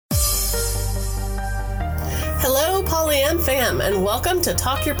Hello, Polyam fam, and welcome to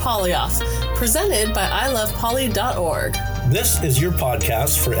Talk Your Poly Off, presented by ilovepoly.org. This is your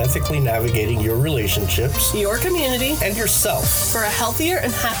podcast for ethically navigating your relationships, Your community, and yourself for a healthier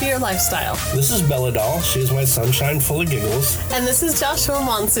and happier lifestyle. This is Bella Doll. She is my sunshine full of giggles. And this is Joshua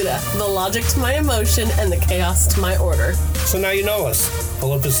Monsuda, the logic to my emotion and the chaos to my order. So now you know us.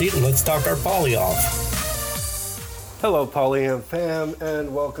 Pull up a seat and let's talk our poly off. Hello, Polyam fam,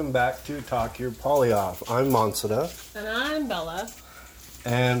 and welcome back to Talk Your Poly Off. I'm Monsuda. And I'm Bella.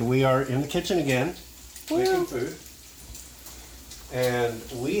 And we are in the kitchen again, making food. And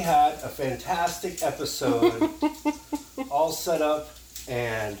we had a fantastic episode all set up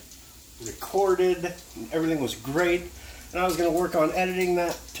and recorded. And everything was great. And I was going to work on editing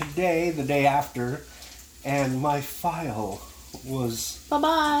that today, the day after. And my file was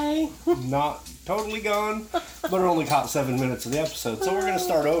Bye-bye. not totally gone, but it only caught 7 minutes of the episode. So we're going to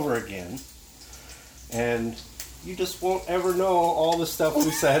start over again. And you just won't ever know all the stuff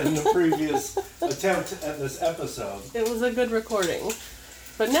we said in the previous attempt at this episode. It was a good recording.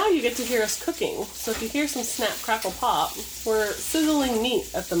 But now you get to hear us cooking. So if you hear some snap, crackle, pop, we're sizzling meat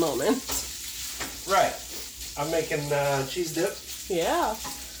at the moment. Right. I'm making cheese dip. Yeah.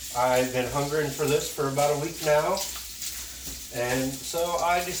 I've been hungering for this for about a week now. And so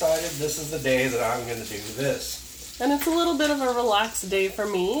I decided this is the day that I'm going to do this. And it's a little bit of a relaxed day for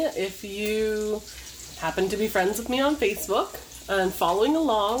me. If you happen to be friends with me on Facebook and following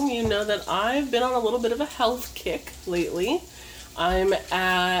along, you know that I've been on a little bit of a health kick lately. I'm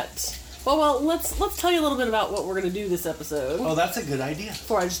at... Well, let's tell you a little bit about what we're going to do this episode. Oh, that's a good idea.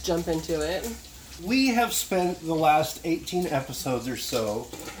 Before I just jump into it. We have spent the last 18 episodes or so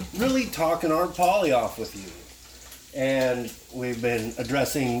really talking our poly off with you. And we've been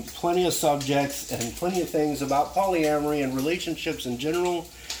addressing plenty of subjects and plenty of things about polyamory and relationships in general.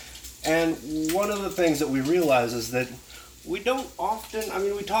 And one of the things that we realize is that we don't often,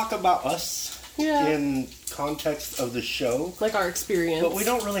 we talk about us in context of the show. Like our experience. But we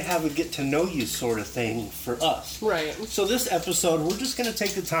don't really have a get to know you sort of thing for us. Right. So this episode, we're just going to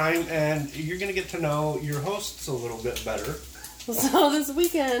take the time and you're going to get to know your hosts a little bit better. So this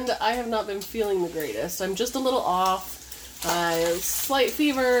weekend, I have not been feeling the greatest. I'm just a little off. Slight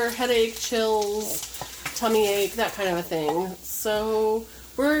fever, headache, chills, tummy ache, that kind of a thing. So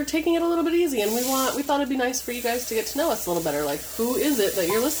we're taking it a little bit easy, and we thought it'd be nice for you guys to get to know us a little better. Like, who is it that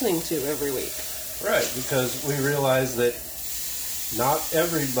you're listening to every week? Right, because we realize that not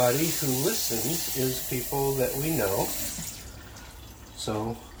everybody who listens is people that we know.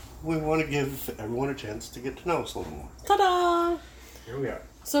 So we want to give everyone a chance to get to know us a little more. Ta-da! Here we are.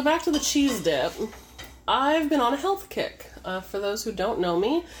 So back to the cheese dip. I've been on a health kick. For those who don't know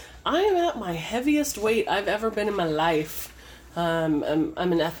me, I am at my heaviest weight I've ever been in my life. I'm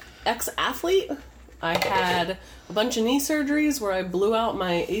an ex-athlete. I had a bunch of knee surgeries where I blew out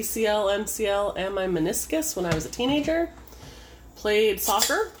my ACL, MCL, and my meniscus when I was a teenager. Played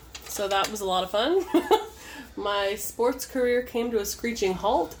soccer, so that was a lot of fun. My sports career came to a screeching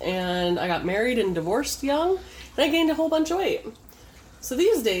halt, and I got married and divorced young, and I gained a whole bunch of weight. So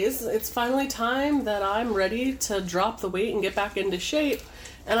these days, it's finally time that I'm ready to drop the weight and get back into shape,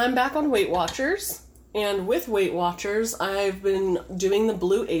 and I'm back on Weight Watchers. And with Weight Watchers, I've been doing the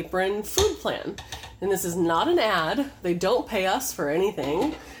Blue Apron food plan. And this is not an ad. They don't pay us for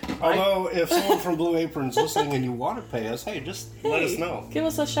anything. Although, if someone from Blue Apron's listening and you want to pay us, just let us know. Give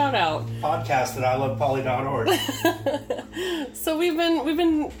us a shout out. Podcast at ilovepoly.org. So we've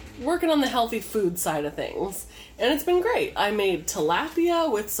been working on the healthy food side of things. And it's been great. I made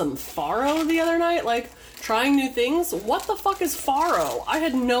tilapia with some farro the other night. Trying new things. What the fuck is farro? I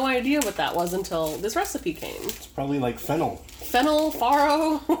had no idea what that was until this recipe came. It's probably like fennel. Fennel,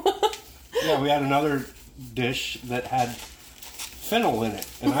 farro. Yeah, we had another dish that had fennel in it,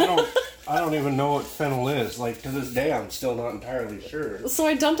 and I don't even know what fennel is. To this day, I'm still not entirely sure. So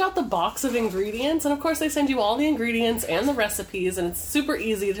I dumped out the box of ingredients, and of course they send you all the ingredients and the recipes, and it's super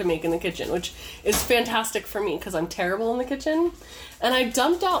easy to make in the kitchen, which is fantastic for me because I'm terrible in the kitchen. And I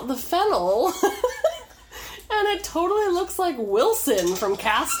dumped out the fennel. And it totally looks like Wilson from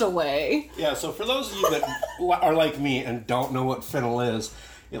Castaway. Yeah, so for those of you that are like me and don't know what fennel is,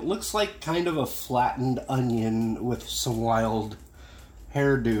 it looks like kind of a flattened onion with some wild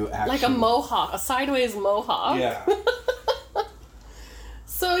hairdo action. Like a mohawk, a sideways mohawk. Yeah.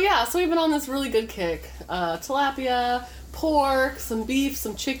 So we've been on this really good kick. Tilapia, pork, some beef,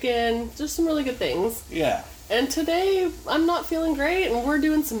 some chicken, just some really good things. Yeah. And today, I'm not feeling great, and we're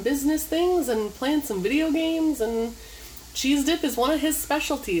doing some business things and playing some video games, and cheese dip is one of his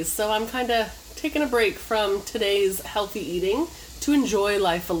specialties, so I'm kind of taking a break from today's healthy eating to enjoy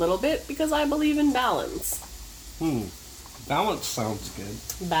life a little bit because I believe in balance. Balance sounds good.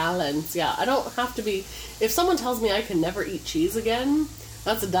 Balance, yeah. I don't have to be... If someone tells me I can never eat cheese again,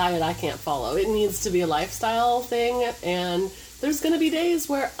 that's a diet I can't follow. It needs to be a lifestyle thing, and there's going to be days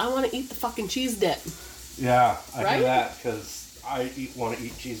where I want to eat the fucking cheese dip. Yeah, I Right? do that because I want to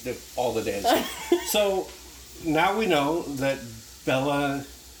eat cheese dip all the days. So now we know that Bella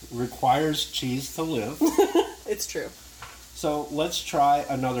requires cheese to live. It's true. So let's try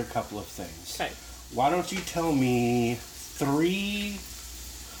another couple of things. Okay. Why don't you tell me 3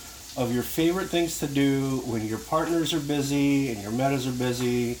 of your favorite things to do when your partners are busy and your metas are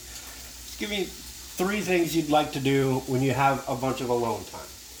busy? Just give me 3 things you'd like to do when you have a bunch of alone time.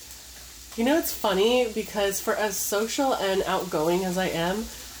 You know, it's funny because for as social and outgoing as I am,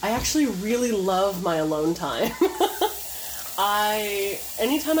 I actually really love my alone time.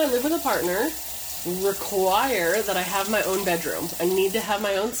 Anytime I live with a partner, require that I have my own bedroom. I need to have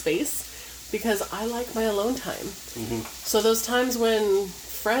my own space because I like my alone time. Mm-hmm. So those times when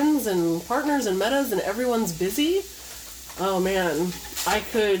friends and partners and metas and everyone's busy, oh man, I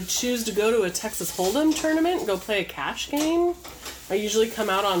could choose to go to a Texas Hold'em tournament and go play a cash game. I usually come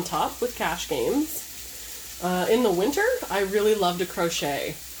out on top with cash games. In the winter, I really love to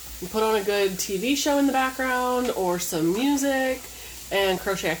crochet. Put on a good TV show in the background or some music and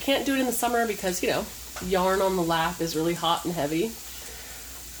crochet. I can't do it in the summer because, yarn on the lap is really hot and heavy.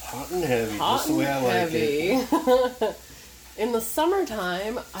 Hot and heavy, Hot just the way I and like it. heavy. In the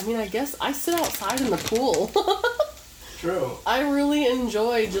summertime, I guess I sit outside in the pool. True. I really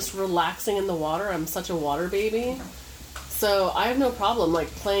enjoy just relaxing in the water. I'm such a water baby. So I have no problem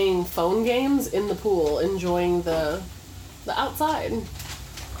playing phone games in the pool, enjoying the outside.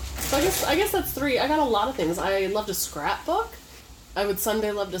 So I guess that's 3. I got a lot of things. I love to scrapbook. I would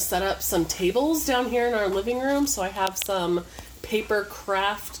someday love to set up some tables down here in our living room so I have some paper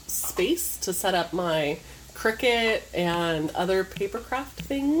craft space to set up my Cricut and other paper craft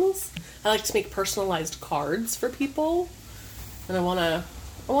things. I like to make personalized cards for people, and I want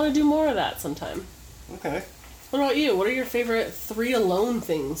to do more of that sometime. Okay. What about you? What are your favorite 3 alone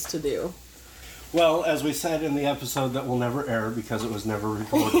things to do? Well, as we said in the episode that will never air because it was never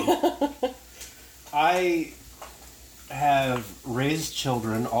recorded, I have raised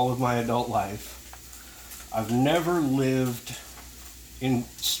children all of my adult life. I've never lived in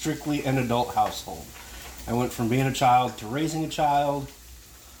strictly an adult household. I went from being a child to raising a child,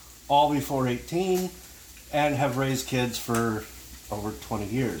 all before 18, and have raised kids for over 20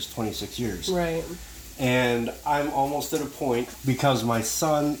 years, 26 years. Right. And I'm almost at a point, because my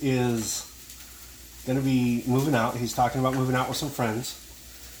son is going to be moving out. He's talking about moving out with some friends.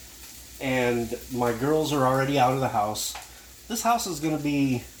 And my girls are already out of the house. This house is going to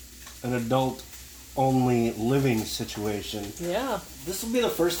be an adult-only living situation. Yeah. This will be the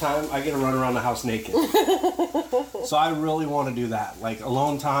first time I get to run around the house naked. So I really want to do that.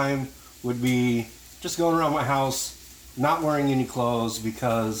 Alone time would be just going around my house, not wearing any clothes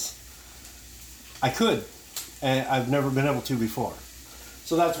because I could. And I've never been able to before.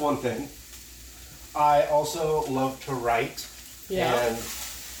 So that's one thing. I also love to write. Yeah. And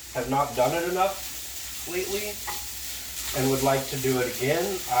have not done it enough lately and would like to do it again.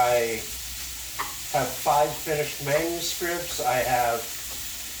 I have 5 finished manuscripts. I have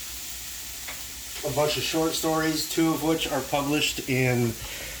a bunch of short stories, 2 of which are published in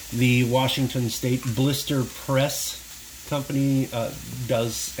the Washington State Blister Press company.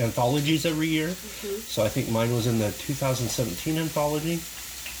 Does anthologies every year. Mm-hmm. So I think mine was in the 2017 anthology.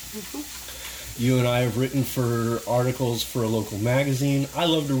 Mm-hmm. You and I have written for articles for a local magazine. I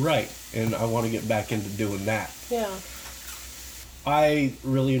love to write, and I want to get back into doing that. Yeah. I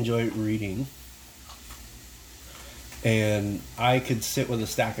really enjoy reading. And I could sit with a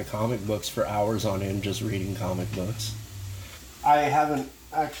stack of comic books for hours on end just reading comic books. I haven't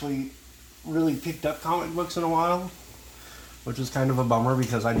actually really picked up comic books in a while, which is kind of a bummer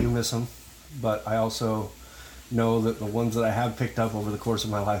because I do miss them. But I also know that the ones that I have picked up over the course of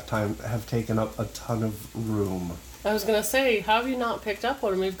my lifetime have taken up a ton of room. I was going to say, how have you not picked up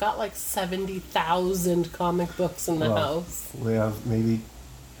one? We've got 70,000 comic books in the house. We have maybe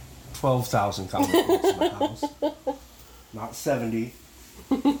 12,000 comic books in the house. Not 70.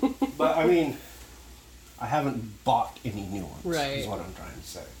 But, I haven't bought any new ones, right, is what I'm trying to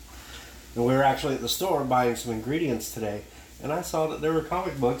say. And we were actually at the store buying some ingredients today, and I saw that there were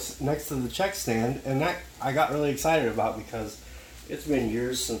comic books next to the check stand, and that I got really excited about because it's been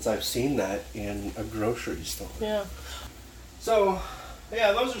years since I've seen that in a grocery store. Yeah. So,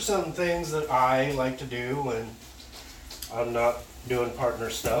 yeah, those are some things that I like to do when I'm not doing partner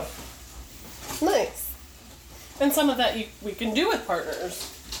stuff. Nice. And some of that we can do with partners.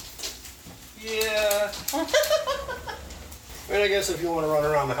 Yeah. I mean, I guess if you want to run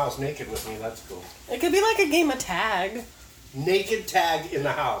around the house naked with me, that's cool. It could be like a game of tag. Naked tag in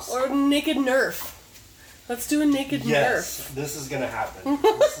the house. Or naked Nerf. Let's do a naked Yes, Nerf. this is going to happen.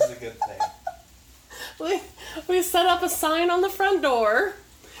 This is a good thing. We set up a sign on the front door,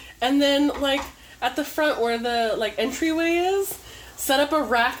 and then, like, at the front where the, like, entryway is, set up a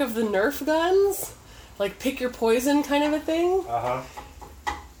rack of the Nerf guns. Like, pick your poison kind of a thing. Uh-huh.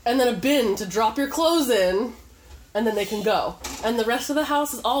 And then a bin to drop your clothes in, and then they can go. And the rest of the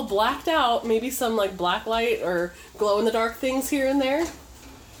house is all blacked out. Maybe some, like, black light or glow-in-the-dark things here and there.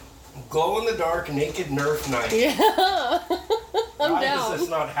 Glow-in-the-dark naked Nerf night. Yeah. I'm Why down. does this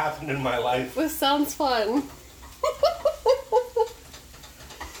not happen in my life? This sounds fun.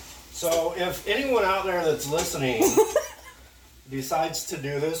 So, if anyone out there that's listening decides to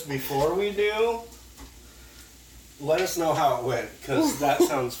do this before we do, let us know how it went, because that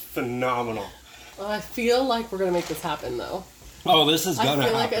sounds phenomenal. I feel like we're going to make this happen, though. Oh, this is I gonna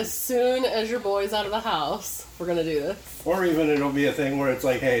feel happen. like as soon as your boy's out of the house, we're going to do this. Or even it'll be a thing where it's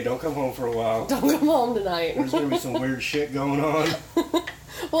like, hey, don't come home for a while. Don't come home tonight. There's gonna be some weird shit going on.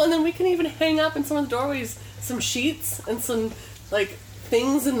 Well, and then we can even hang up in some of the doorways some sheets and some, like,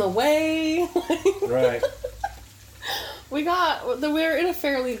 things in the way. Right. We're in a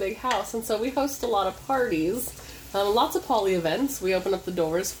fairly big house, and so we host a lot of parties. Lots of Poly events. We open up the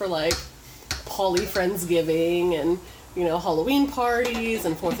doors for, like, Poly Friendsgiving and, you know, Halloween parties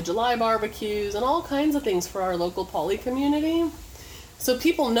and 4th of July barbecues and all kinds of things for our local Poly community. So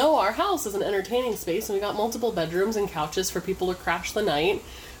people know our house is an entertaining space, and we got multiple bedrooms and couches for people to crash the night.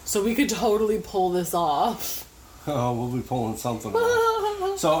 So we could totally pull this off. Oh, we'll be pulling something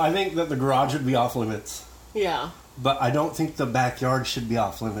off. So I think that the garage would be off limits. Yeah. But I don't think the backyard should be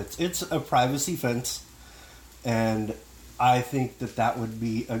off limits. It's a privacy fence. And I think that that would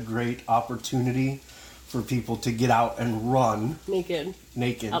be a great opportunity for people to get out and run Naked.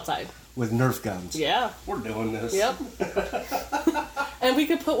 Outside. with Nerf guns. Yeah. We're doing this. Yep. And we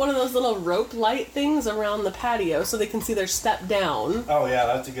could put one of those little rope light things around the patio so they can see their step down. Oh, yeah,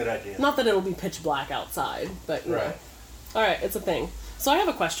 that's a good idea. Not that it'll be pitch black outside, but, you Right. know. All right, it's a thing. So I have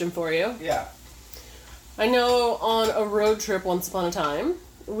a question for you. Yeah. I know on a road trip once upon a time,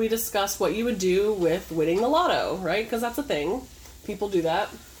 we discussed what you would do with winning the lotto, right? Because that's a thing. People do that.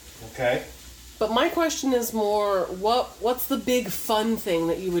 Okay. But my question is more, what's the big fun thing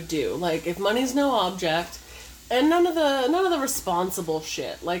that you would do? Like, if money's no object, and none of the responsible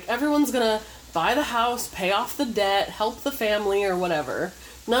shit. Like, everyone's gonna buy the house, pay off the debt, help the family, or whatever.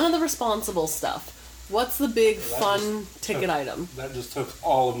 None of the responsible stuff. What's the big fun ticket item? That just took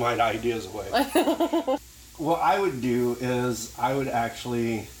all of my ideas away. What I would do is I'd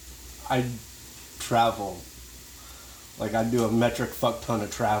travel. Like, I'd do a metric fuck ton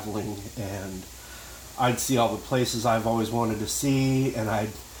of traveling, and I'd see all the places I've always wanted to see, and I'd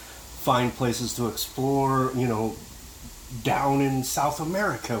find places to explore, you know, down in South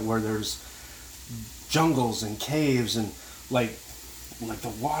America where there's jungles and caves and like the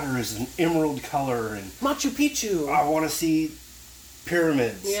water is an emerald color, and Machu Picchu. I want to see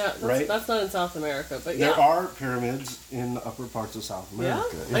pyramids. Yeah, right. That's not in South America, but yeah. There are pyramids in the upper parts of South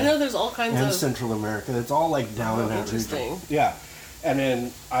America. Yeah? I know there's all kinds and of... Central America. It's all like down in that interesting. region. Yeah, and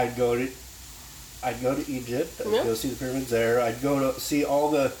then I'd go to Egypt. I'd go see the pyramids there. I'd go to see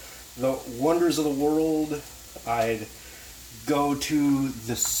all the wonders of the world. I'd go to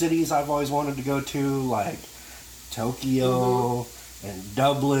the cities I've always wanted to go to, like Tokyo and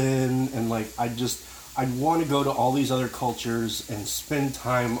Dublin, and like I'd want to go to all these other cultures and spend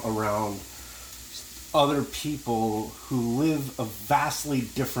time around other people who live a vastly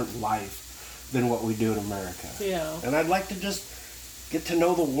different life than what we do in America. Yeah. And I'd like to just get to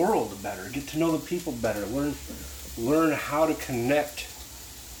know the world better, get to know the people better, learn how to connect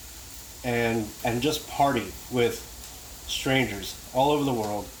and just party with strangers all over the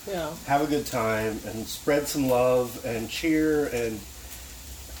world. Yeah. Have a good time and spread some love and cheer. And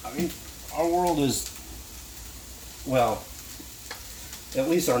I mean, our world is, well, at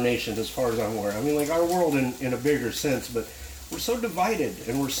least our nation, as far as I'm aware. I mean, like, our world in a bigger sense, but we're so divided,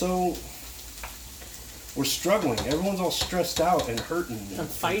 and we're struggling. Everyone's all stressed out and hurting and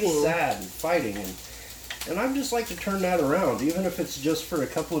fighting, and sad and fighting, and I'd just like to turn that around, even if it's just for a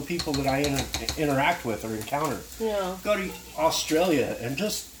couple of people that I interact with or encounter. Yeah. Go to Australia and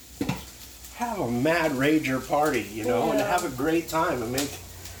just have a mad rager party, you know, and have a great time and make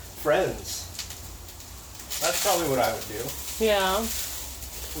friends. That's probably what I would do. Yeah.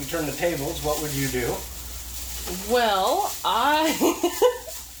 We turn the tables. What would you do? Well, I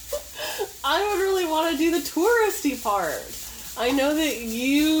would really want to do the touristy part. I know that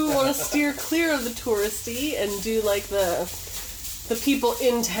you want to steer clear of the touristy and do like the people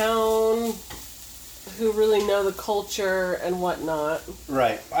in town who really know the culture and whatnot.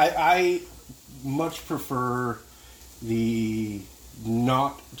 Right. I much prefer the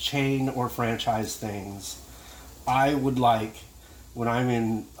not chain or franchise things. I would like, when I'm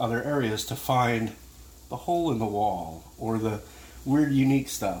in other areas, to find the hole in the wall or the weird, unique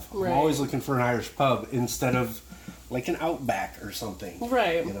stuff. Right. I'm always looking for an Irish pub instead of like an Outback or something.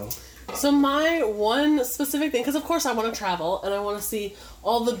 Right. You know? So my one specific thing, because of course I want to travel and I want to see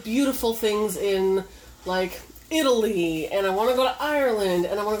all the beautiful things in like Italy, and I want to go to Ireland,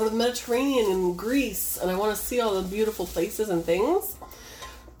 and I want to go to the Mediterranean and Greece, and I want to see all the beautiful places and things.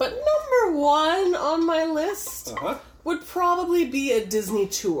 But number one on my list would probably be a Disney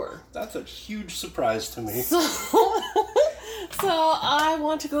tour. That's a huge surprise to me. So I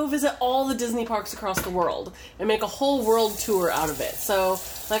want to go visit all the Disney parks across the world and make a whole world tour out of it. So,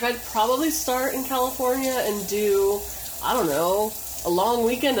 like, I'd probably start in California and do, I don't know, a long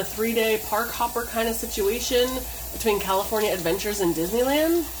weekend, a 3-day park hopper kind of situation between California Adventures and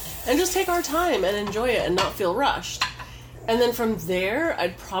Disneyland, and just take our time and enjoy it and not feel rushed. And then from there,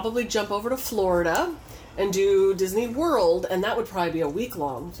 I'd probably jump over to Florida and do Disney World, and that would probably be a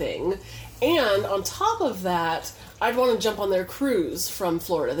week-long thing. And on top of that, I'd want to jump on their cruise from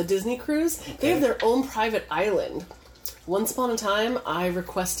Florida, the Disney cruise. Okay. They have their own private island. Once upon a time, I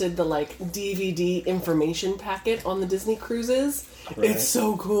requested the, like, DVD information packet on the Disney cruises. Right. It's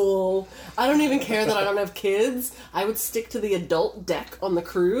so cool. I don't even care that I don't have kids. I would stick to the adult deck on the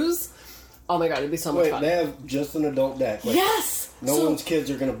cruise. Oh my god, it'd be so much fun. Wait, they have just an adult deck? Like, yes! No one's kids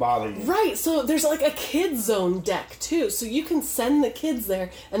are going to bother you. Right, so there's like a kids zone deck too. So you can send the kids there,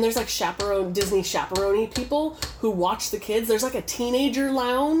 and there's like Disney chaperone people who watch the kids. There's like a teenager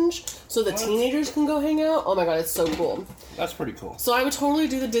lounge, so the teenagers can go hang out. Oh my god, it's so cool. That's pretty cool. So I would totally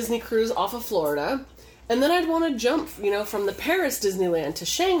do the Disney cruise off of Florida. And then I'd want to jump, from the Paris Disneyland to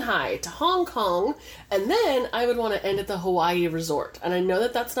Shanghai to Hong Kong. And then I would want to end at the Hawaii resort. And I know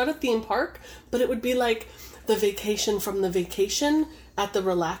that that's not a theme park, but it would be like the vacation from the vacation at the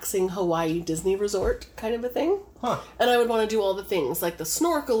relaxing Hawaii Disney resort kind of a thing. Huh. And I would want to do all the things like the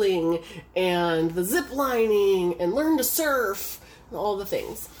snorkeling and the zip lining and learn to surf and all the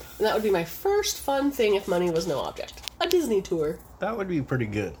things. And that would be my first fun thing if money was no object. A Disney tour. That would be pretty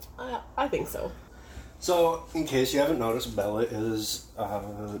good. I think so. So, in case you haven't noticed, Bella is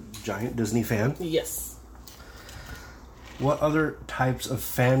a giant Disney fan. Yes. What other types of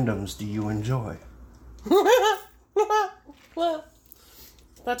fandoms do you enjoy? Well,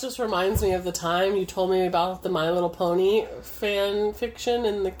 that just reminds me of the time you told me about the My Little Pony fan fiction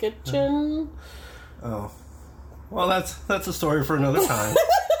in the kitchen. Oh. Well, that's a story for another time.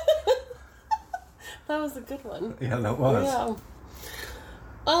 That was a good one. Yeah, that was. Yeah.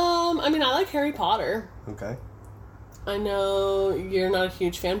 I like Harry Potter. Okay. I know you're not a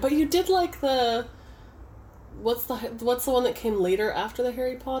huge fan, but you did like what's the one that came later after the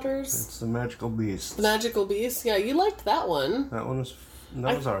Harry Potters? It's the Magical Beasts. The Magical Beasts? Yeah, you liked that one. That was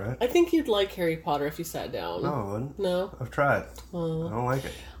alright. I think you'd like Harry Potter if you sat down. No, I wouldn't. No? I've tried. I don't like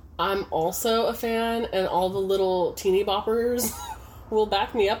it. I'm also a fan, and all the little teeny boppers will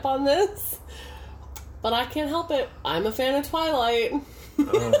back me up on this. But I can't help it. I'm a fan of Twilight.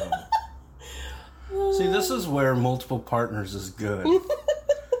 See, this is where multiple partners is good.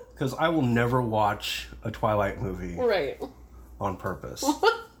 Because I will never watch a Twilight movie on purpose.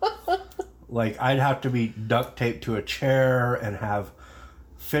 Like, I'd have to be duct taped to a chair and have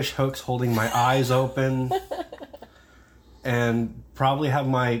fish hooks holding my eyes open. And probably have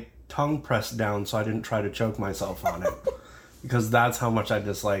my tongue pressed down so I didn't try to choke myself on it. Because that's how much I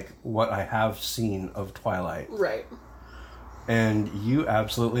dislike what I have seen of Twilight. Right. And you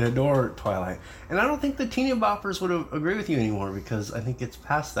absolutely adore Twilight. And I don't think the teeny boppers would agree with you anymore because I think it's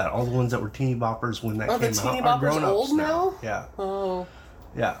past that. All the ones that were teeny boppers when that came out are grown-ups old now? Yeah. Oh.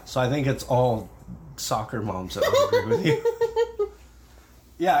 Yeah, so I think it's all soccer moms that would agree with you.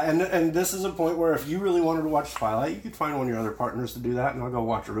 Yeah, and this is a point where if you really wanted to watch Twilight, you could find one of your other partners to do that, and I'll go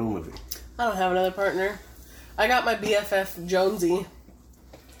watch a real movie. I don't have another partner. I got my BFF, Jonesy.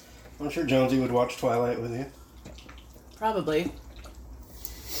 I'm sure Jonesy would watch Twilight with you. Probably.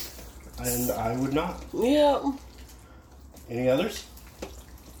 And I would not. Yeah. Any others?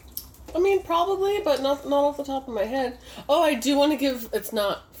 I mean, probably, but not off the top of my head. Oh, I do want to give... It's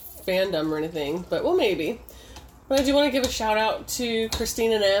not fandom or anything, but, well, maybe. But I do want to give a shout-out to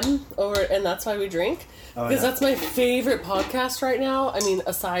Christine and Em over And That's Why We Drink. Because that's my favorite podcast right now. I mean,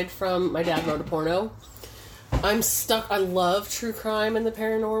 aside from My Dad Wrote a Porno. I'm stuck. I love true crime and the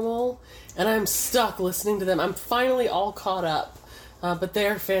paranormal. And I'm stuck listening to them. I'm finally all caught up. But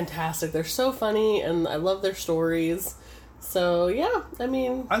they're fantastic. They're so funny, and I love their stories. So, yeah, I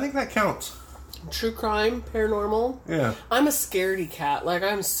mean... I think that counts. True crime, paranormal. Yeah. I'm a scaredy cat. Like,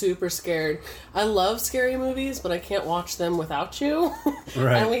 I'm super scared. I love scary movies, but I can't watch them without you.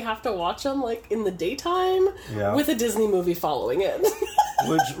 Right. And we have to watch them, like, in the daytime with a Disney movie following it.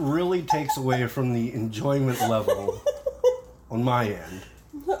 Which really takes away from the enjoyment level on my end.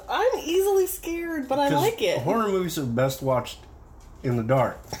 I'm easily scared, but I like it. Horror movies are best watched in the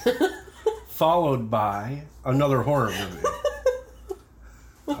dark. Followed by another horror movie.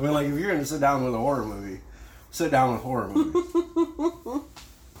 I mean, like, if you're going to sit down with a horror movie, sit down with horror movies.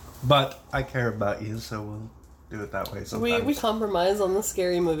 But I care about you, so we'll do it that way sometimes. We compromise on the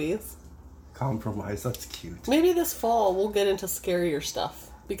scary movies. Compromise, that's cute. Maybe this fall we'll get into scarier stuff.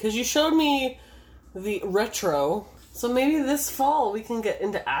 Because you showed me the retro, so maybe this fall we can get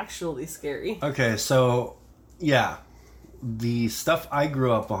into actually scary. Okay, so, yeah. The stuff I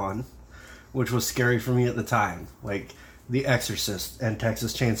grew up on, which was scary for me at the time, like The Exorcist and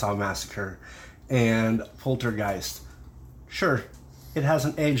Texas Chainsaw Massacre and Poltergeist. Sure, it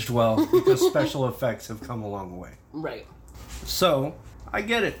hasn't aged well because special effects have come a long way. Right. So, I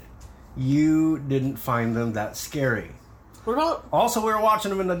get it. You didn't find them that scary. What about... Also, we were watching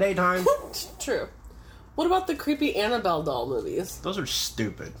them in the daytime. True. What about the creepy Annabelle doll movies? Those are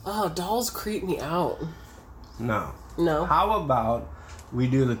stupid. Oh, dolls creep me out. No. No. How about we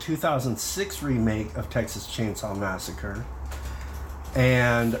do the 2006 remake of Texas Chainsaw Massacre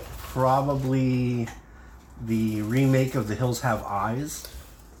and probably the remake of The Hills Have Eyes?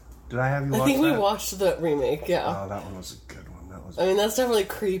 Did I have you watch that? I think we watched the remake, yeah. Oh, that one was a good one. I mean, that's definitely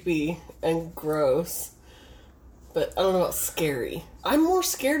creepy and gross. But I don't know about scary. I'm more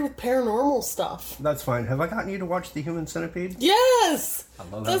scared with paranormal stuff. That's fine. Have I gotten you to watch The Human Centipede? Yes! I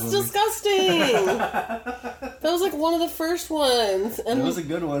love that That's movie. disgusting! That was like one of the first ones. And It was a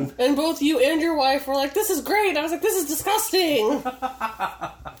good one. And both you and your wife were like, this is great! I was like, this is disgusting!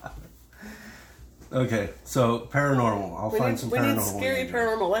 Okay, so paranormal. I'll find some paranormal. We need scary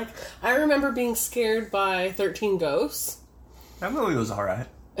paranormal. Like, I remember being scared by 13 Ghosts. That movie was alright.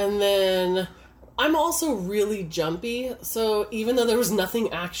 And then... I'm also really jumpy, so even though there was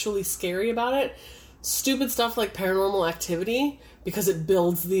nothing actually scary about it, stupid stuff like Paranormal Activity, because it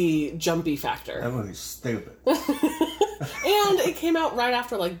builds the jumpy factor. That movie's stupid. And it came out right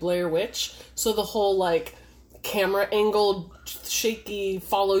after, like, Blair Witch, so the whole, like, camera angled, shaky,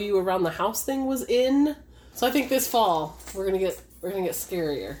 follow you around the house thing was in. So I think this fall, we're gonna get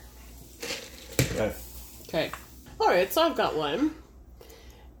scarier. Okay. Alright, so I've got one.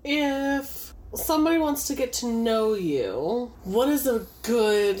 If somebody wants to get to know you, what is a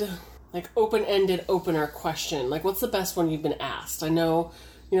good, like, open-ended opener question? Like, what's the best one you've been asked? I know,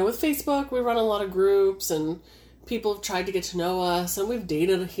 with Facebook, we run a lot of groups, and people have tried to get to know us, and we've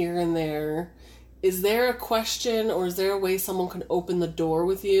dated here and there. Is there a question, or is there a way someone can open the door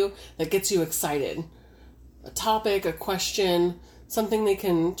with you that gets you excited? A topic, a question, something they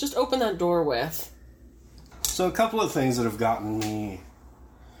can just open that door with. So a couple of things that have gotten me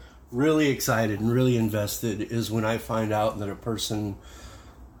really excited and really invested is when I find out that a person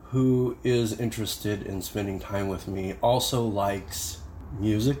who is interested in spending time with me also likes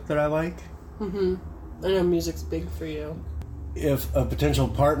music that I like. Mm-hmm. I know music's big for you. If a potential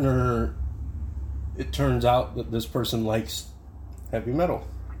partner, it turns out that this person likes heavy metal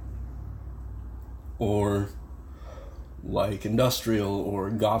or like industrial or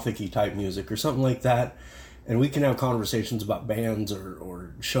gothic-y type music or something like that, and we can have conversations about bands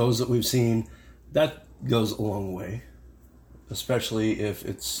or shows that we've seen, that goes a long way. Especially if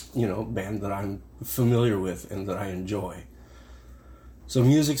it's, a band that I'm familiar with and that I enjoy. So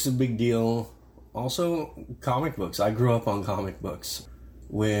music's a big deal. Also, comic books. I grew up on comic books.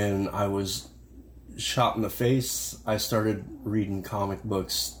 When I was shot in the face, I started reading comic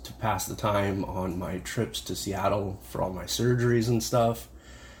books to pass the time on my trips to Seattle for all my surgeries and stuff.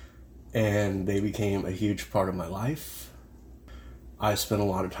 And they became a huge part of my life. I spent a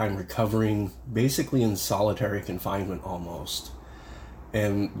lot of time recovering, basically in solitary confinement almost.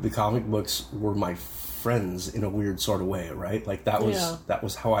 And the comic books were my friends in a weird sort of way, right? Like that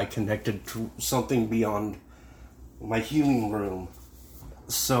was how I connected to something beyond my healing room.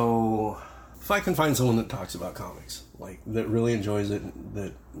 So if I can find someone that talks about comics, like that really enjoys it,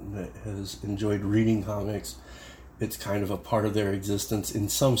 that has enjoyed reading comics, it's kind of a part of their existence in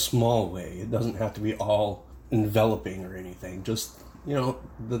some small way. It doesn't have to be all enveloping or anything. Just,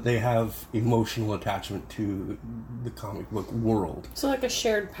 that they have emotional attachment to the comic book world. So like a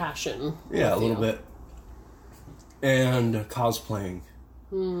shared passion. Yeah, a little bit. And cosplaying.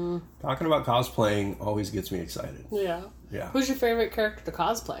 Talking about cosplaying always gets me excited. Yeah. Yeah. Who's your favorite character to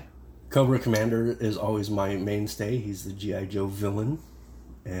cosplay? Cobra Commander is always my mainstay. He's the G.I. Joe villain.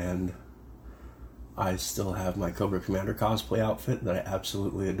 And I still have my Cobra Commander cosplay outfit that I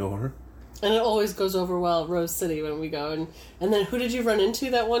absolutely adore. And it always goes over well at Rose City when we go. And then who did you run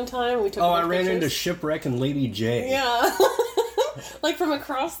into that one time? We took I ran into Shipwreck and Lady J. Yeah. Like from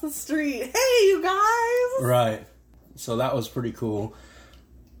across the street. Hey, you guys! Right. So that was pretty cool.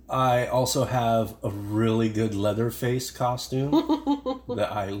 I also have a really good Leatherface costume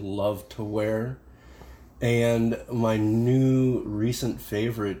that I love to wear. And my new recent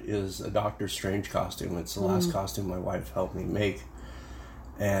favorite is a Doctor Strange costume. It's the last costume my wife helped me make.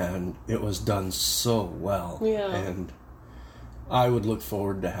 And it was done so well. Yeah. And I would look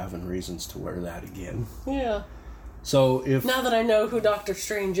forward to having reasons to wear that again. Yeah. So if... Now that I know who Doctor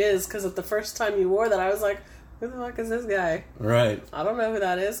Strange is, because at the first time you wore that, I was like, who the fuck is this guy? Right. I don't know who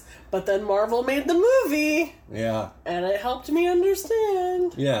that is. But then Marvel made the movie. Yeah. And it helped me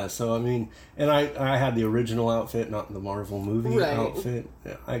understand. Yeah, so I mean, and I had the original outfit, not the Marvel movie Right. outfit.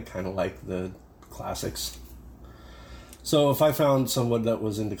 I kind of like the classics. So if I found someone that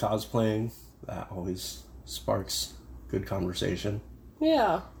was into cosplaying, that always sparks good conversation.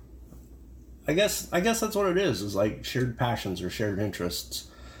 Yeah. I guess that's what it is like shared passions or shared interests.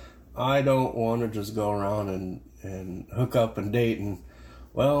 I don't want to just go around and hook up and date and,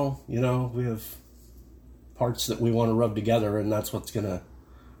 well, we have parts that we want to rub together and that's what's going to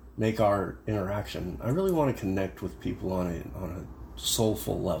make our interaction. I really want to connect with people on a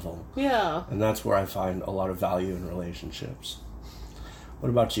soulful level. Yeah. And that's where I find a lot of value in relationships. What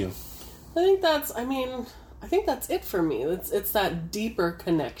about you? I think that's it for me. It's that deeper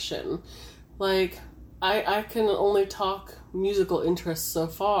connection. Like, I can only talk musical interests so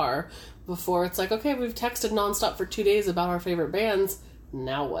far before it's like, okay, we've texted nonstop for 2 days about our favorite bands.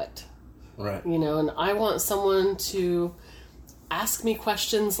 Now what? Right. And I want someone to ask me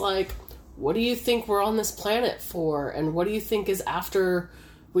questions like, what do you think we're on this planet for? And what do you think is after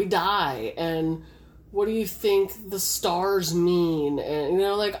we die? And what do you think the stars mean? And,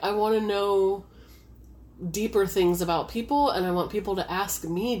 I want to know deeper things about people, and I want people to ask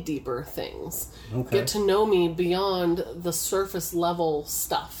me deeper things. Okay. Get to know me beyond the surface level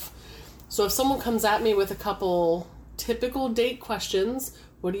stuff. So if someone comes at me with a couple typical date questions,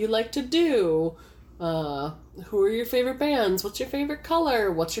 what do you like to do? Who are your favorite bands? What's your favorite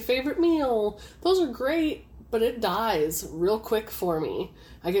color? What's your favorite meal? Those are great, but it dies real quick for me.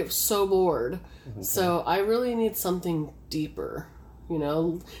 I get so bored. Okay. So I really need something deeper.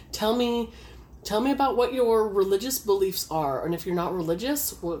 Tell me about what your religious beliefs are, and if you're not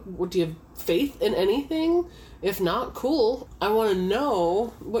religious, what do you have faith in anything? If not, cool. I want to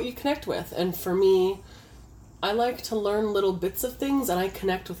know what you connect with, and for me, I like to learn little bits of things, and I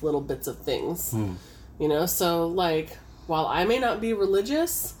connect with little bits of things. So while I may not be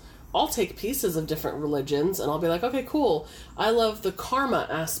religious, I'll take pieces of different religions and I'll be like, okay, cool. I love the karma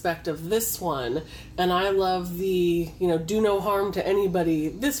aspect of this one, and I love the, do no harm to anybody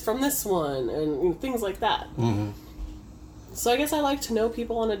from this one, and things like that. Mm-hmm. So I guess I like to know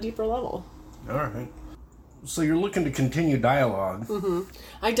people on a deeper level. All right. So you're looking to continue dialogue. Mm-hmm.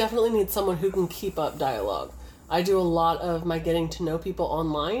 I definitely need someone who can keep up dialogue. I do a lot of my getting to know people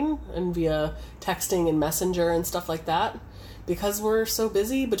online and via texting and Messenger and stuff like that. Because we're so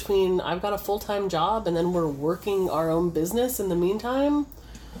busy between I've got a full-time job and then we're working our own business in the meantime,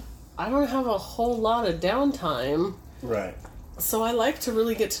 I don't have a whole lot of downtime. Right. So I like to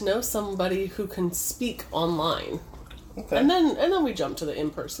really get to know somebody who can speak online. Okay. And then we jump to the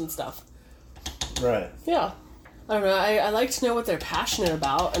in-person stuff. Right. Yeah. I don't know. I like to know what they're passionate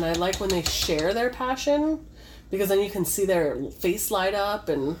about, and I like when they share their passion, because then you can see their face light up.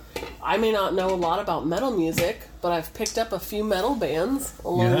 And I may not know a lot about metal music, but I've picked up a few metal bands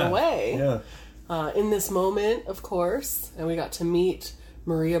along the way. Yeah. In this moment, of course, and we got to meet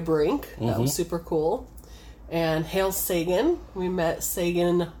Maria Brink. That was super cool. And Hale Sagan. We met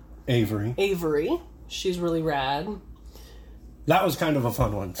Sagan Avery. She's really rad. That was kind of a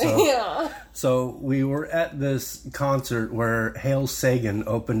fun one. So. Yeah. So we were at this concert where Hale Sagan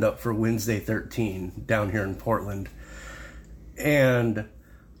opened up for Wednesday 13 down here in Portland. And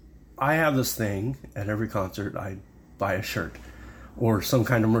I have this thing at every concert. I buy a shirt or some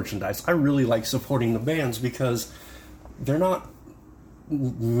kind of merchandise. I really like supporting the bands because they're not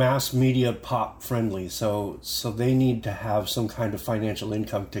mass media pop friendly. So they need to have some kind of financial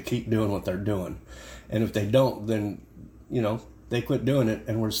income to keep doing what they're doing. And if they don't, then, they quit doing it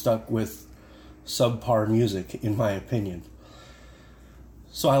and we're stuck with subpar music, in my opinion.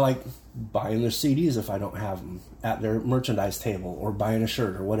 So I like buying their CDs if I don't have them at their merchandise table, or buying a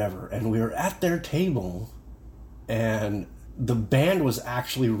shirt or whatever. And we were at their table, and the band was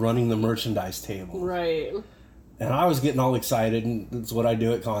actually running the merchandise table. Right. And I was getting all excited, and that's what I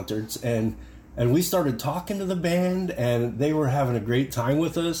do at concerts. And we started talking to the band, and they were having a great time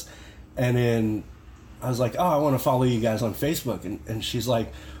with us. And then I was like, oh, I want to follow you guys on Facebook. And she's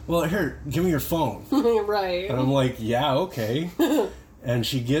like, well, here, give me your phone. Right. And I'm like, yeah, okay. And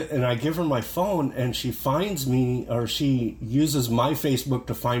I give her my phone, and she finds me, or she uses my Facebook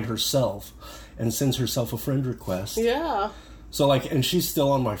to find herself and sends herself a friend request. Yeah. So, like, and she's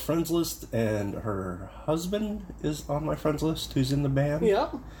still on my friends list, and her husband is on my friends list, who's in the band.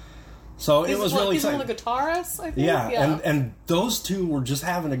 Yep. So it was really exciting. He's one of the guitarists, I think. Yeah. And those two were just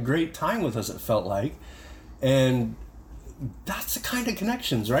having a great time with us, it felt like. And that's the kind of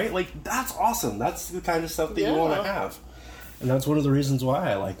connections, right? Like, that's awesome. That's the kind of stuff that you want to have. And that's one of the reasons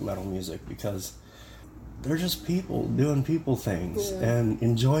why I like metal music, because they're just people doing people things and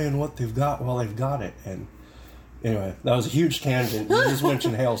enjoying what they've got while they've got it. And anyway, that was a huge tangent. You just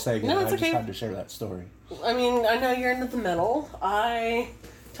mentioned Hail Sagan, and I just had to share that story. I mean, I know you're into the metal.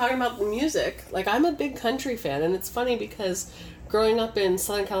 Talking about the music, like, I'm a big country fan, and it's funny because growing up in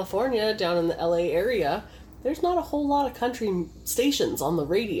Southern California, down in the LA area, there's not a whole lot of country stations on the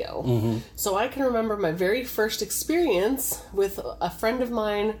radio. Mm-hmm. So I can remember my very first experience with a friend of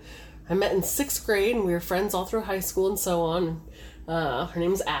mine. I met in 6th grade, and we were friends all through high school and so on. Her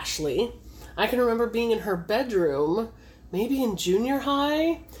name's Ashley. I can remember being in her bedroom, maybe in junior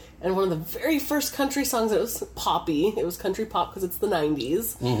high, and one of the very first country songs, it was poppy, it was country pop because it's the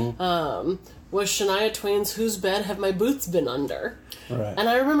 90s, was Shania Twain's Whose Bed Have My Boots Been Under? Right. And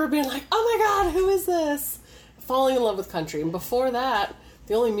I remember being like, oh my god, who is this? Falling in love with country. And before that,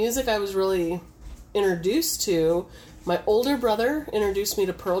 the only music I was really introduced to, my older brother introduced me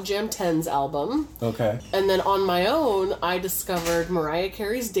to Pearl Jam 10's album. Okay. And then on my own, I discovered Mariah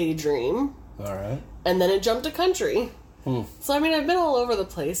Carey's Daydream. All right. And then it jumped to country. So, I mean, I've been all over the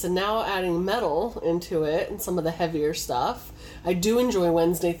place, and now adding metal into it and some of the heavier stuff. I do enjoy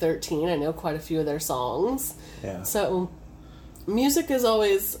Wednesday 13. I know quite a few of their songs. Yeah. So, music is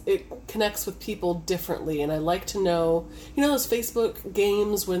always, it connects with people differently, and I like to know, you know those Facebook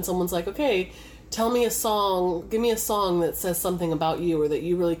games when someone's like, okay, tell me a song, give me a song that says something about you or that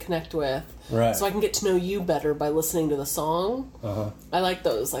you really connect with. Right. So I can get to know you better by listening to the song. Uh-huh. I like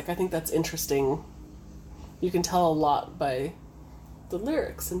those. Like, I think that's interesting. You can tell a lot by the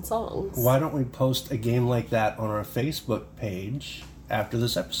lyrics and songs. Why don't we post a game like that on our Facebook page after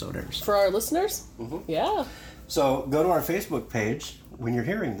this episode airs? For our listeners? Mm-hmm. Yeah. So go to our Facebook page when you're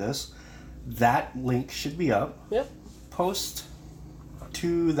hearing this. That link should be up. Yep. Post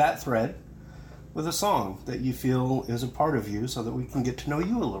to that thread with a song that you feel is a part of you so that we can get to know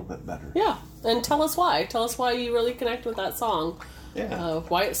you a little bit better. Yeah. And tell us why. Tell us why you really connect with that song. Yeah.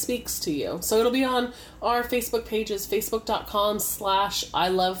 Why it speaks to you. So it'll be on our Facebook pages,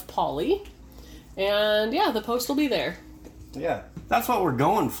 facebook.com/ILovePolly. And yeah, the post will be there. Yeah. That's what we're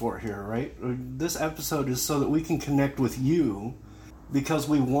going for here, right? This episode is so that we can connect with you, because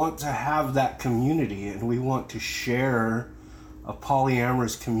we want to have that community, and we want to share a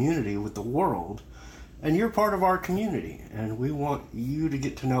polyamorous community with the world. And you're part of our community, and we want you to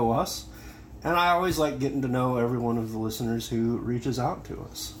get to know us. And I always like getting to know every one of the listeners who reaches out to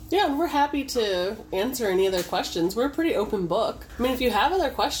us. Yeah, and we're happy to answer any of their questions. We're a pretty open book. I mean, if you have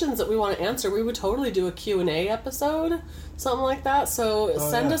other questions that we want to answer, we would totally do a Q&A episode, something like that. So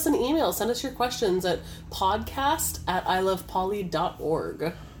send us an email. Send us your questions at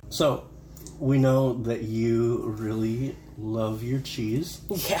podcast@ilovepoly.org. So, we know that you really love your cheese.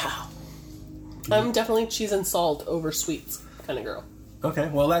 Yeah. I'm definitely cheese and salt over sweets kind of girl. Okay,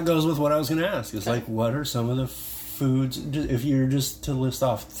 well, that goes with what I was going to ask. It's like, what are some of the foods, if you're just to list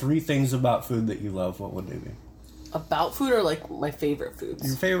off 3 things about food that you love, what would they be? About food, or like my favorite foods?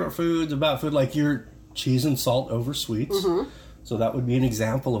 Your favorite foods, about food, like your cheese and salt over sweets. Mm-hmm. So that would be an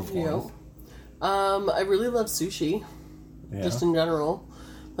example of one. Yep. I really love sushi, just in general.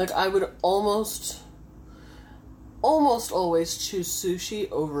 Like, I would almost always choose sushi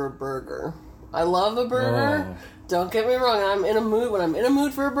over a burger. I love a burger. Oh. Don't get me wrong, when I'm in a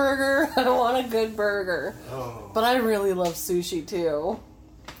mood for a burger, I want a good burger. Oh. But I really love sushi too.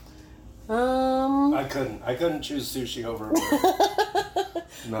 I couldn't choose sushi over a burger.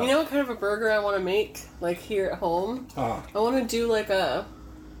 No. You know what kind of a burger I want to make, like, here at home? I want to do like a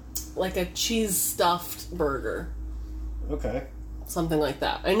cheese stuffed burger. Okay. Something like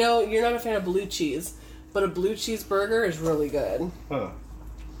that. I know you're not a fan of blue cheese, but a blue cheese burger is really good. Huh.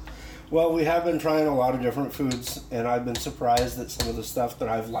 Well, we have been trying a lot of different foods, and I've been surprised at some of the stuff that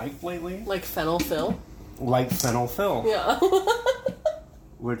I've liked lately. Like fennel Phil? Like fennel Phil. Yeah.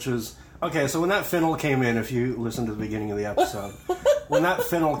 Which is... Okay, so when that fennel came in, if you listen to the beginning of the episode, when that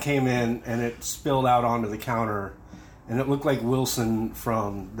fennel came in and it spilled out onto the counter, and it looked like Wilson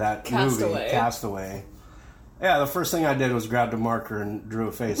from that movie, Castaway. Yeah, the first thing I did was grabbed a marker and drew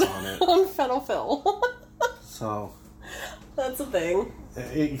a face on it. On fennel Phil. So... That's a thing.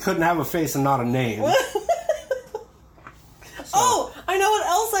 You couldn't have a face and not a name. So. Oh, I know what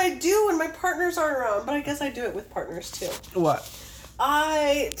else I do when my partners aren't around, but I guess I do it with partners too. What?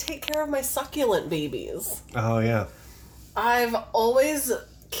 I take care of my succulent babies. Oh, yeah. I've always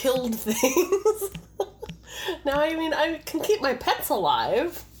killed things. Now, I mean, I can keep my pets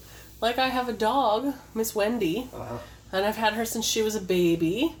alive. Like, I have a dog, Miss Wendy, and I've had her since she was a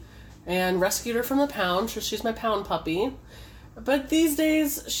baby, and rescued her from the pound, so she's my pound puppy. But these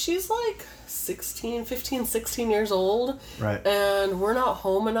days, she's like 15, 16 years old. Right. And we're not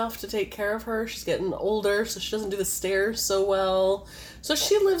home enough to take care of her. She's getting older, so she doesn't do the stairs so well. So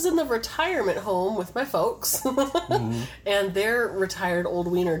she lives in the retirement home with my folks. And their retired old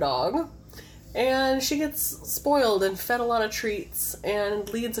wiener dog. And she gets spoiled and fed a lot of treats and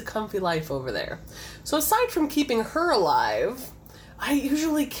leads a comfy life over there. So aside from keeping her alive, I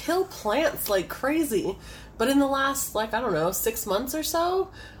usually kill plants like crazy. But in the last, 6 months or so,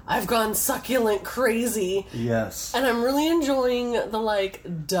 I've gone succulent crazy. Yes. And I'm really enjoying the,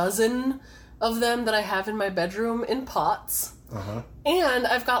 dozen of them that I have in my bedroom in pots. Uh-huh. And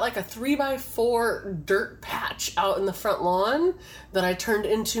I've got, a 3x4 dirt patch out in the front lawn that I turned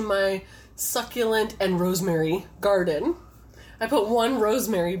into my succulent and rosemary garden. I put one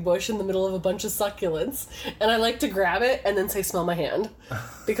rosemary bush in the middle of a bunch of succulents, and I like to grab it and then say, smell my hand,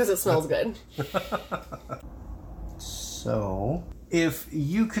 because it smells good. So, if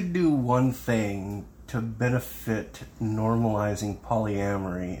you could do one thing to benefit normalizing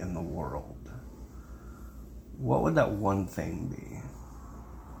polyamory in the world, what would that one thing be?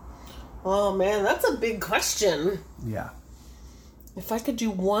 Oh man, that's a big question. Yeah. If I could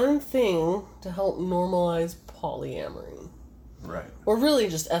do one thing to help normalize polyamory. Right. Or really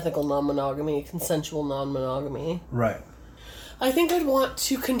just ethical non-monogamy, consensual non-monogamy. Right. I think I'd want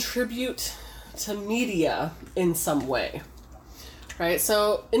to contribute to media in some way. Right?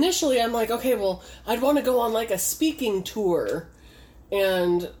 So initially I'm like, okay, well, I'd want to go on a speaking tour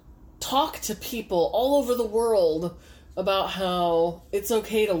and talk to people all over the world about how it's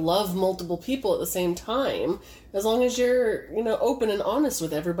okay to love multiple people at the same time, as long as you're, open and honest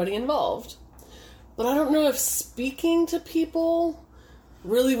with everybody involved. But I don't know if speaking to people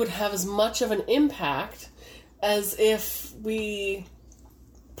really would have as much of an impact as if we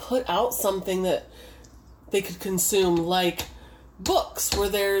put out something that they could consume, like books where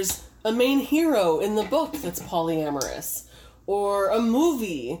there's a main hero in the book that's polyamorous, or a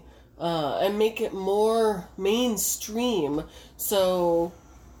movie, and make it more mainstream so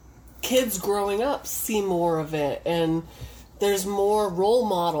kids growing up see more of it, and there's more role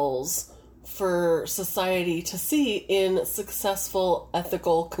models for society to see in successful,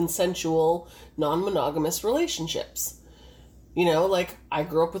 ethical, consensual, non-monogamous relationships. I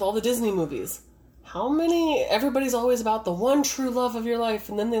grew up with all the Disney movies. Everybody's always about the one true love of your life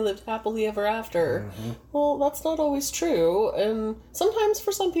and then they lived happily ever after. Mm-hmm. Well, that's not always true, and sometimes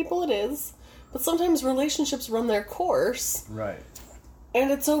for some people it is, but sometimes relationships run their course. Right.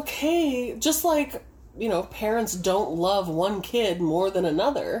 And it's okay, just like, parents don't love one kid more than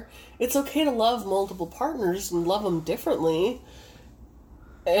another. It's okay to love multiple partners and love them differently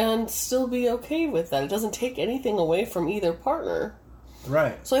and still be okay with that. It doesn't take anything away from either partner.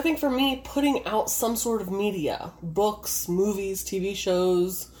 Right. So I think for me, putting out some sort of media, books, movies, TV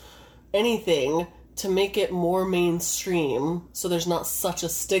shows, anything to make it more mainstream so there's not such a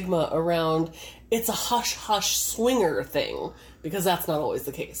stigma around it's a hush-hush swinger thing, because that's not always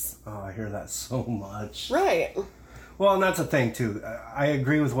the case. Oh, I hear that so much. Right. Well, and that's the thing, too. I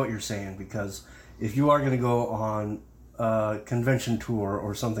agree with what you're saying, because if you are going to go on a convention tour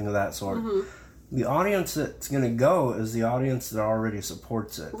or something of that sort, mm-hmm. the audience that's going to go is the audience that already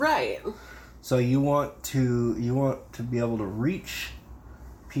supports it. Right. So you want to be able to reach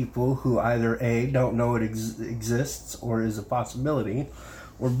people who either A, don't know it exists or is a possibility,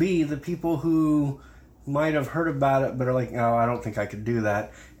 or B, the people who might have heard about it but are like, no, I don't think I could do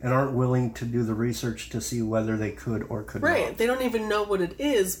that, and aren't willing to do the research to see whether they could or could not. Right. They don't even know what it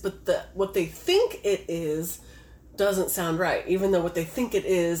is, but what they think it is doesn't sound right, even though what they think it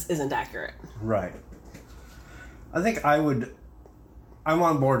is isn't accurate. Right. I think I'm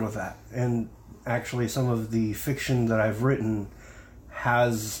on board with that. And actually some of the fiction that I've written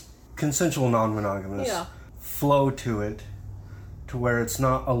has consensual non-monogamous Yeah. flow to it, to where it's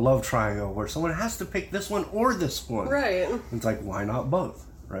not a love triangle where someone has to pick this one or this one. Right. It's like, why not both,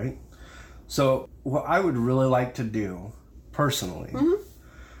 right? So what I would really like to do, personally,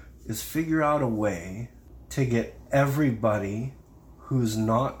 is figure out a way to get everybody who's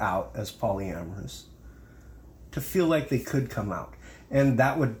not out as polyamorous to feel like they could come out. And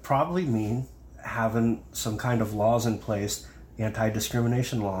that would probably mean having some kind of laws in place,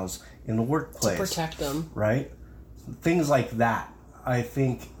 anti-discrimination laws in the workplace. To protect them. Right? Things like that. I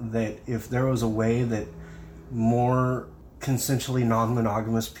think that if there was a way that more consensually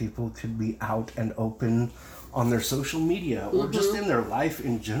non-monogamous people could be out and open on their social media or just in their life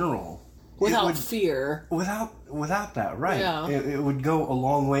in general. Without fear. Without that, right. Yeah. It would go a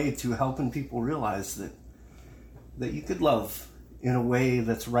long way to helping people realize that you could love in a way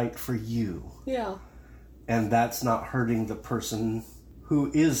that's right for you. Yeah. And that's not hurting the person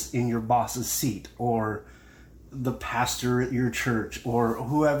who is in your boss's seat or the pastor at your church or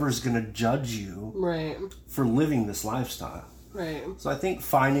whoever's going to judge you Right. for living this lifestyle. Right. So I think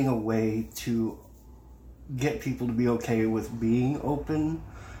finding a way to get people to be okay with being open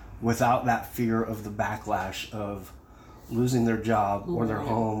without that fear of the backlash of losing their job or their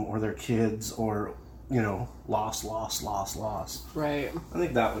home or their kids or, loss. Right. I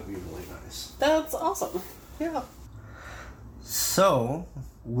think that would be really nice. That's awesome. Yeah. So,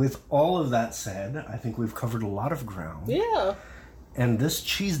 with all of that said, I think we've covered a lot of ground. Yeah. And this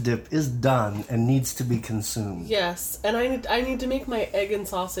cheese dip is done and needs to be consumed. Yes. And I need to make my egg and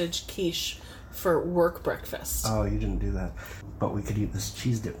sausage quiche for work breakfast. Oh, you didn't do that. But we could eat this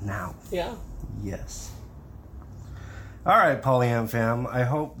cheese dip now. Yeah. Yes. All right, Polyam fam. I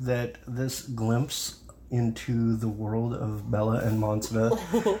hope that this glimpse into the world of Bella and Monsita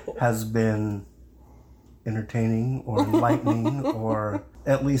has been entertaining or enlightening or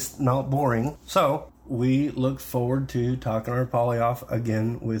at least not boring. So, we look forward to talking our poly off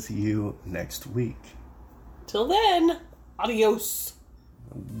again with you next week. Till then, adios.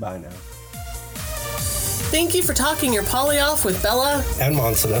 Bye now. Thank you for talking your poly off with Bella and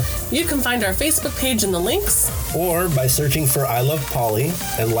Monsita. You can find our Facebook page in the links. Or by searching for I Love Poly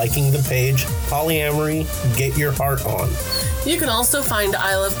and liking the page Polyamory Get Your Heart On. You can also find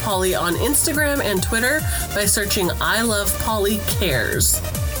I Love Poly on Instagram and Twitter by searching I Love Poly Cares.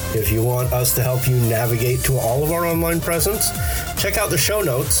 If you want us to help you navigate to all of our online presence, check out the show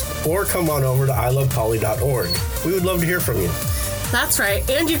notes or come on over to ilovepoly.org. We would love to hear from you. That's right,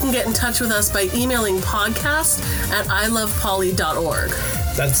 and you can get in touch with us by emailing podcast@ilovepoly.org.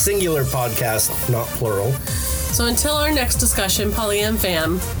 That's singular podcast, not plural. So until our next discussion, Polyam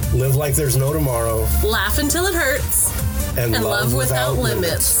fam, live like there's no tomorrow, laugh until it hurts, and love without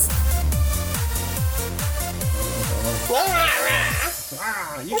limits.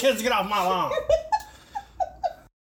 You kids get off my lawn.